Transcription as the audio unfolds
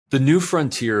The new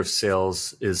frontier of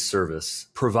sales is service,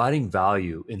 providing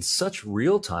value in such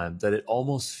real time that it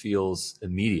almost feels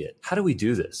immediate. How do we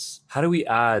do this? How do we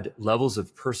add levels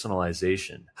of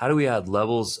personalization? How do we add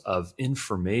levels of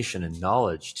information and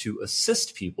knowledge to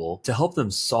assist people to help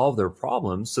them solve their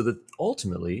problems so that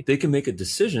ultimately they can make a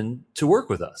decision to work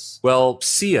with us? Well,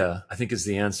 SIA, I think, is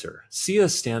the answer. SIA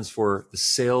stands for the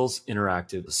Sales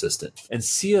Interactive Assistant. And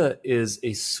SIA is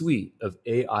a suite of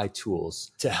AI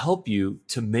tools to help you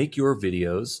to make your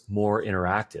videos more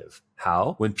interactive.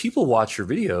 How? When people watch your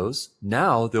videos,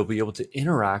 now they'll be able to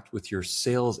interact with your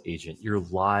sales agent, your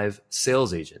live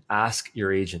sales agent. Ask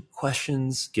your agent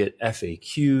questions, get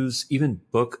FAQs, even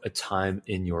book a time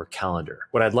in your calendar.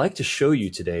 What I'd like to show you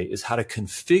today is how to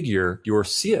configure your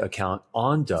SIA account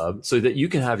on Dubb so that you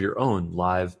can have your own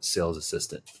live sales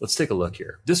assistant. Let's take a look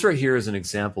here. This right here is an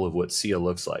example of what SIA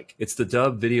looks like. It's the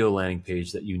Dubb video landing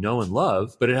page that you know and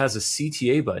love, but it has a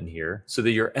CTA button here so that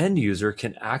your end user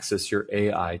can access your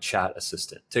AI chat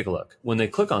assistant. Take a look. When they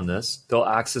click on this, they'll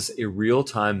access a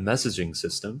real-time messaging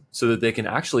system so that they can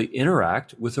actually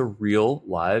interact with a real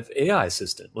live AI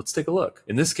assistant. Let's take a look.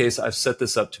 In this case, I've set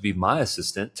this up to be my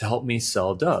assistant to help me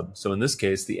sell Dubb. So in this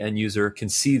case, the end user can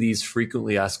see these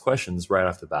frequently asked questions right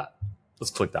off the bat.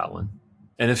 Let's click that one.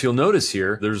 And if you'll notice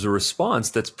here, there's a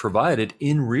response that's provided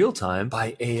in real time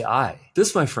by AI.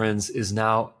 This, my friends, is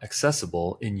now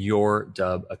accessible in your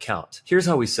Dubb account. Here's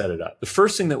how we set it up. The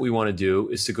first thing that we want to do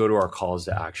is to go to our calls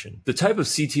to action. The type of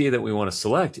CTA that we want to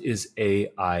select is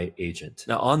AI agent.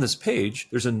 Now on this page,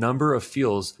 there's a number of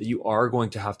fields that you are going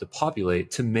to have to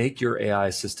populate to make your AI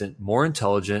assistant more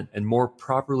intelligent and more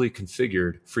properly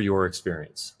configured for your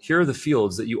experience. Here are the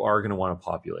fields that you are going to want to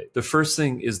populate. The first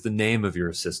thing is the name of your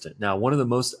assistant. Now, one of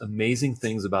the most amazing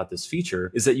things about this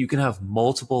feature is that you can have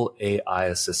multiple AI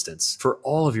assistants for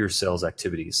all of your sales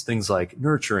activities. Things like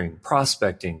nurturing,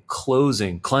 prospecting,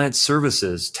 closing, client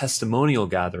services, testimonial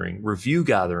gathering, review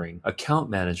gathering, account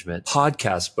management,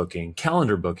 podcast booking,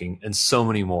 calendar booking, and so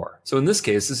many more. So in this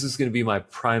case, this is going to be my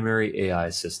primary AI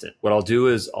assistant. What I'll do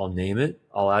is I'll name it.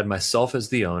 I'll add myself as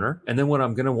the owner. And then what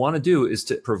I'm going to want to do is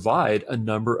to provide a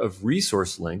number of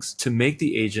resource links to make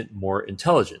the agent more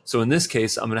intelligent. So in this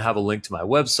case, I'm going to have a link to my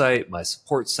website, my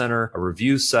support center, a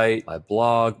review site, my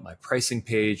blog, my pricing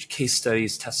page, case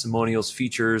studies, testimonials,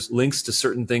 features, links to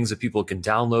certain things that people can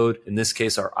download. In this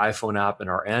case, our iPhone app and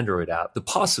our Android app. The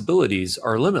possibilities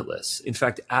are limitless. In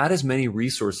fact, add as many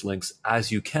resource links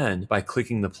as you can by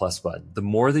clicking the plus button. The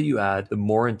more that you add, the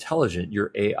more intelligent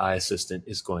your AI assistant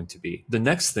is going to be. The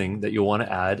next thing that you'll want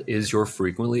to add is your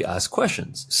frequently asked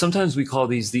questions. Sometimes we call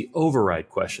these the override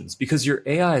questions because your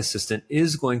AI assistant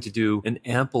is going to do an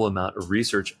ample amount of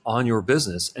research on your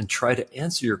business and try to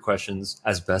answer your questions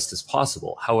as best as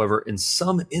possible. However, in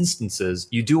some instances,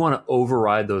 you do want to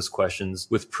override those questions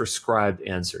with prescribed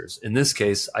answers. In this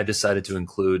case, I decided to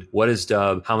include what is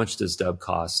Dubb, how much does Dubb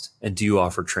cost, and do you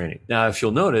offer training? Now, if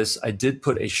you'll notice, I did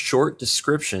put a short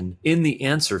description in the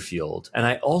answer field, and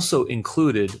I also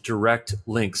included direct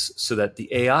links so that the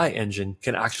AI engine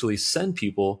can actually send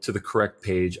people to the correct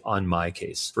page on my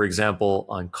case. For example,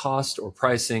 on cost or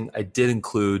pricing, I did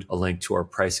include a link to our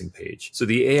pricing page. So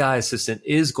the AI assistant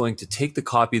is going to take the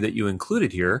copy that you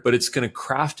included here, but it's going to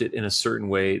craft it in a certain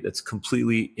way that's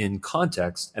completely in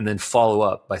context and then follow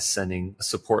up by sending a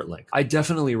support link. I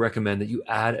definitely recommend that you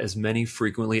add as many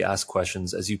frequently asked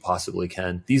questions as you possibly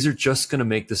can. These are just going to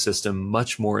make the system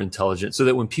much more intelligent so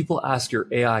that when people ask your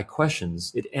AI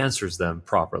questions, it answers them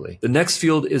properly. The next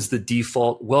field is the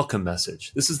default welcome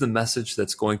message. This is the message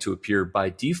that's going to appear by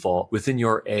default within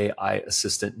your AI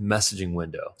assistant messaging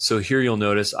window. So here you'll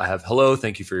notice I have hello,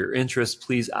 thank you for your interest.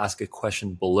 Please ask a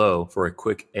question below for a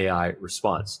quick AI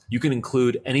response. You can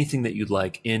include anything that you'd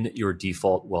like in your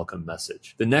default welcome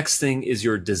message. The next thing is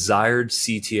your desired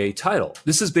CTA title.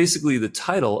 This is basically the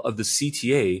title of the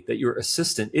CTA that your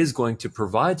assistant is going to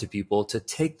provide to people to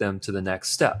take them to the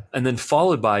next step. And then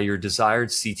followed by your desired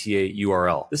CTA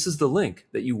URL. This is the link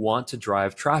that you want to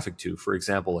drive traffic to. For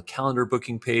example, a calendar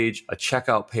booking page, a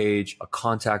checkout page, a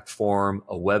contact form,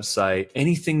 a website,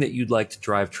 anything that you'd like to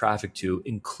drive traffic to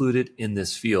included in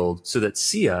this field so that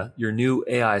SIA, your new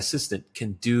AI assistant,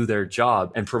 can do their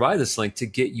job and provide this link to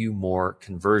get you more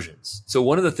conversions. So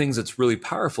one of the things that's really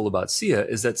powerful about SIA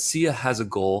is that SIA has a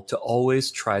goal to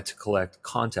always try to collect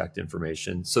contact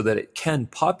information so that it can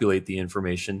populate the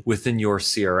information within your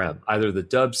CRM, either the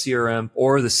Dubb CRM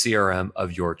or the CRM CRM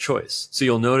of your choice. So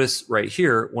you'll notice right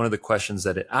here, one of the questions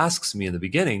that it asks me in the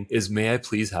beginning is, may I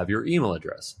please have your email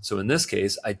address? So in this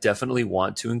case, I definitely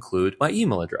want to include my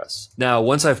email address. Now,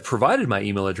 once I've provided my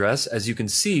email address, as you can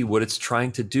see, what it's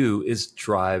trying to do is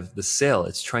drive the sale.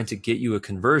 It's trying to get you a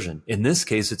conversion. In this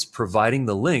case, it's providing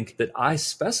the link that I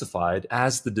specified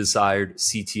as the desired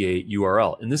CTA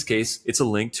URL. In this case, it's a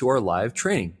link to our live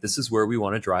training. This is where we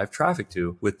want to drive traffic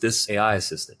to with this AI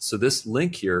assistant. So this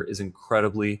link here is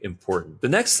incredibly important. The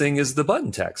next thing is the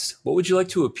button text. What would you like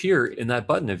to appear in that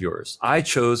button of yours? I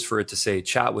chose for it to say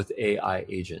chat with AI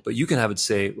agent, but you can have it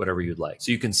say whatever you'd like.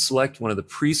 So you can select one of the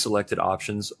pre-selected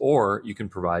options, or you can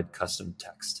provide custom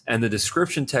text. And the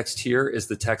description text here is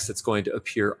the text that's going to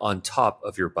appear on top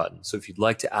of your button. So if you'd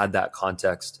like to add that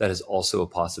context, that is also a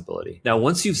possibility. Now,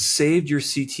 once you've saved your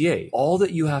CTA, all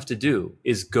that you have to do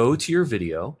is go to your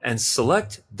video and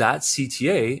select that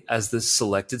CTA as the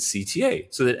selected CTA,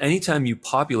 so that anytime you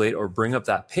populate or bring up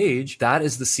that page, that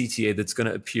is the CTA that's going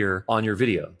to appear on your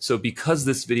video. So because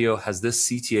this video has this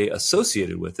CTA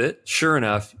associated with it, sure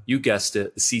enough, you guessed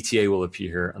it, the CTA will appear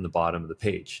here on the bottom of the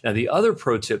page. Now, the other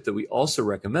pro tip that we also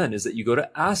recommend is that you go to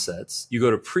assets, you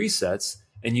go to presets,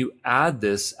 and you add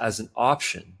this as an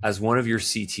option as one of your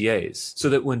CTAs, so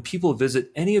that when people visit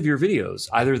any of your videos,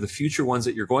 either the future ones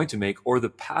that you're going to make or the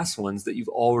past ones that you've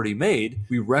already made,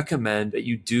 we recommend that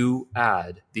you do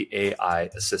add the AI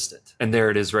assistant. And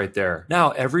there it is right there. Now,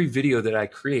 every video that I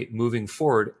create moving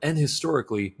forward and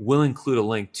historically will include a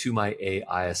link to my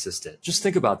AI assistant. Just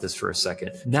think about this for a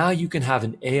second. Now you can have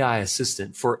an AI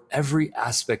assistant for every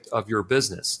aspect of your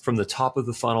business, from the top of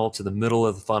the funnel to the middle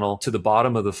of the funnel to the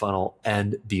bottom of the funnel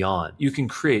and beyond. You can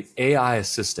create AI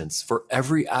assistants for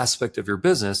every aspect of your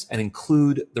business and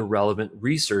include the relevant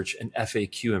research and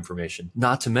FAQ information.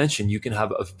 Not to mention, you can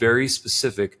have a very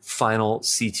specific final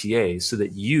CTA so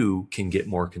that you can get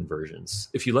more conversions.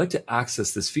 If you'd like to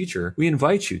access this feature, we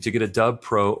invite you to get a Dubb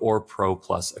Pro or Pro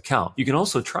Plus account. You can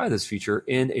also try this feature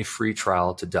in a free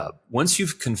trial to Dubb. Once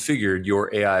you've configured your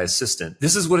AI assistant,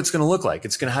 this is what it's going to look like.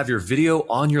 It's going to have your video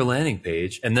on your landing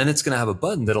page, and then it's going to have a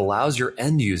button that allows your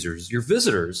end users, your visitors,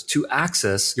 to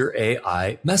access your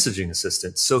AI messaging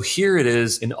assistant. So here it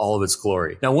is in all of its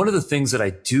glory. Now, one of the things that I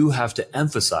do have to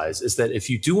emphasize is that if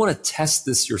you do want to test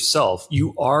this yourself,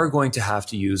 you are going to have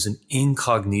to use an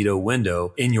incognito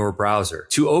window in your browser.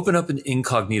 To open up an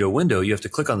incognito window, you have to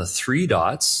click on the three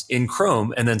dots in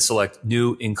Chrome and then select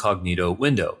New Incognito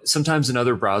Window. Sometimes in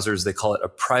other browsers, they call it a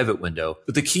private window.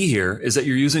 But the key here is that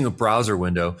you're using a browser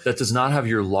window that does not have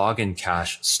your login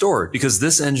cache stored, because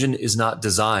this engine is not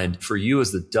designed for you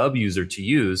as the Dubb user to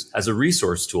use as a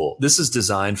resource tool. This is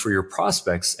designed for your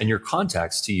prospects and your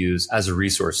contacts to use as a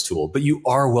resource tool, but you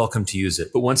are welcome to use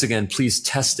it. But once again, please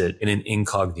test it in an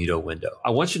incognito window. I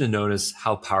want you to notice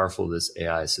how powerful this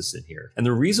AI assistant here. And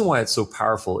the reason why it's so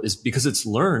powerful is because it's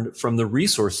learned from the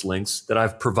resource links that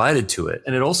I've provided to it.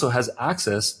 And it also has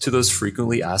access to those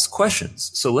frequently asked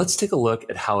questions. So let's take a look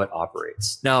at how it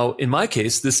operates. Now, in my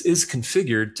case, this is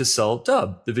configured to sell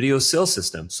Dubb, the video sales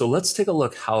system. So let's take a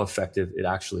look how effective it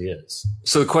actually is.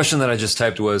 So the question that I just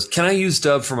typed was, can I use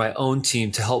Dubb for my own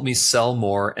team to help me sell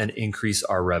more and increase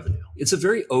our revenue? It's a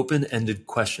very open-ended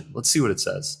question. Let's see what it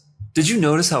says. Did you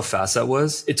notice how fast that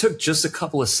was? It took just a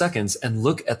couple of seconds, and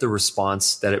look at the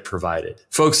response that it provided.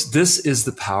 Folks, this is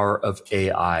the power of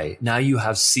AI. Now you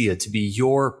have SIA to be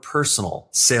your personal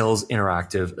sales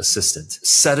interactive assistant.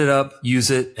 Set it up, use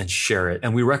it, and share it.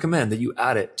 And we recommend that you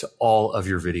add it to all of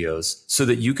your videos so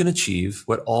that you can achieve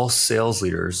what all sales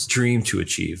leaders dream to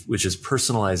achieve, which is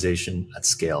personalization at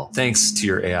scale. Thanks to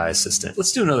your AI assistant.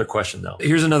 Let's do another question though.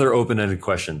 Here's another open-ended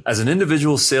question. As an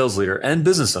individual sales leader and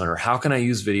business owner, how can I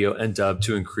use video and Dubb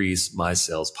to increase my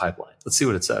sales pipeline? Let's see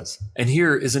what it says. And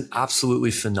here is an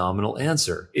absolutely phenomenal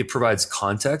answer. It provides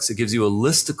context. It gives you a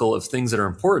listicle of things that are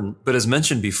important. But as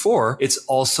mentioned before, it's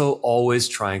also always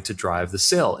trying to drive the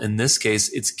sale. In this case,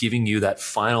 it's giving you that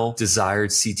final desired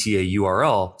CTA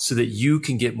URL so that you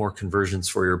can get more conversions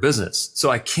for your business. So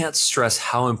I can't stress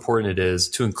how important it is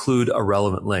to include a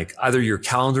relevant link, either your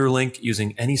calendar link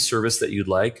using any service that you'd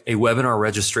like, a webinar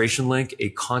registration link, a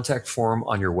contact form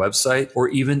on your website, or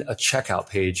even a checkout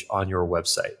page on your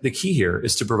website. The key here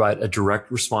is to provide a direct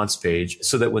response page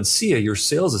so that when SIA, your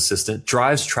sales assistant,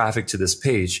 drives traffic to this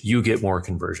page, you get more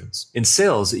conversions. In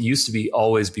sales, it used to be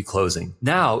always be closing.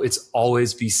 Now it's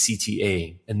always be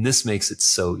CTAing, and this makes it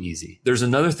so easy. There's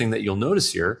another thing that you'll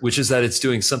notice here, which is that it's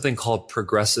doing something called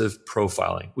progressive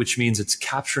profiling, which means it's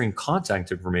capturing contact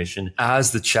information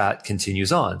as the chat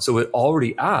continues on. So it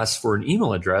already asked for an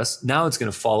email address. Now it's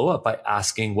going to follow up by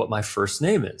asking what my first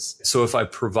name is. So if I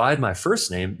provide my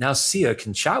first name, now SIA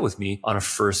can chat with me me on a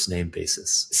first name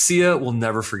basis. SIA will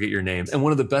never forget your names. And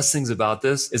one of the best things about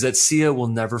this is that SIA will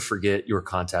never forget your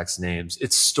contacts' names.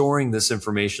 It's storing this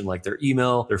information like their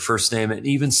email, their first name, and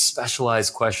even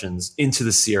specialized questions into the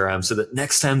CRM so that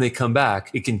next time they come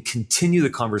back, it can continue the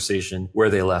conversation where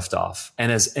they left off.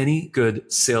 And as any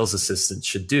good sales assistant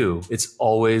should do, it's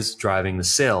always driving the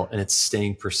sale and it's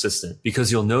staying persistent,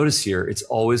 because you'll notice here, it's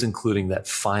always including that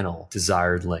final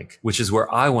desired link, which is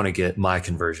where I want to get my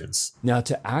conversions. Now,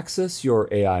 to access your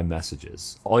AI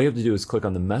messages, all you have to do is click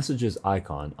on the messages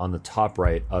icon on the top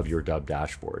right of your Dubb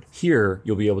dashboard. Here,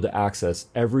 you'll be able to access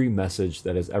every message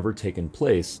that has ever taken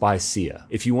place by SIA.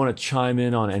 If you want to chime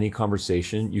in on any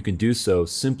conversation, you can do so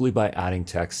simply by adding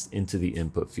text into the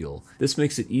input field. This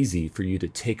makes it easy for you to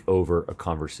take over a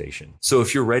conversation. So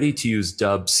if you're ready to use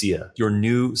Dubb SIA, your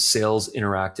new sales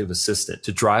interactive assistant,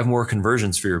 to drive more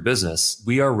conversions for your business,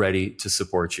 we are ready to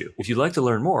support you. If you'd like to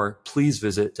learn more, please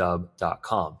visit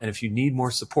dubb.com. And if you need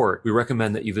more support, we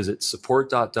recommend that you visit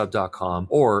support.dubb.com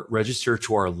or register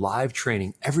to our live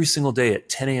training every single day at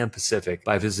 10 a.m. Pacific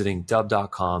by visiting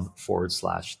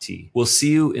dubb.com/T. We'll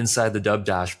see you inside the Dubb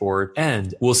dashboard,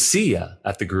 and we'll see you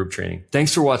at the group training.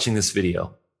 Thanks for watching this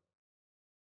video.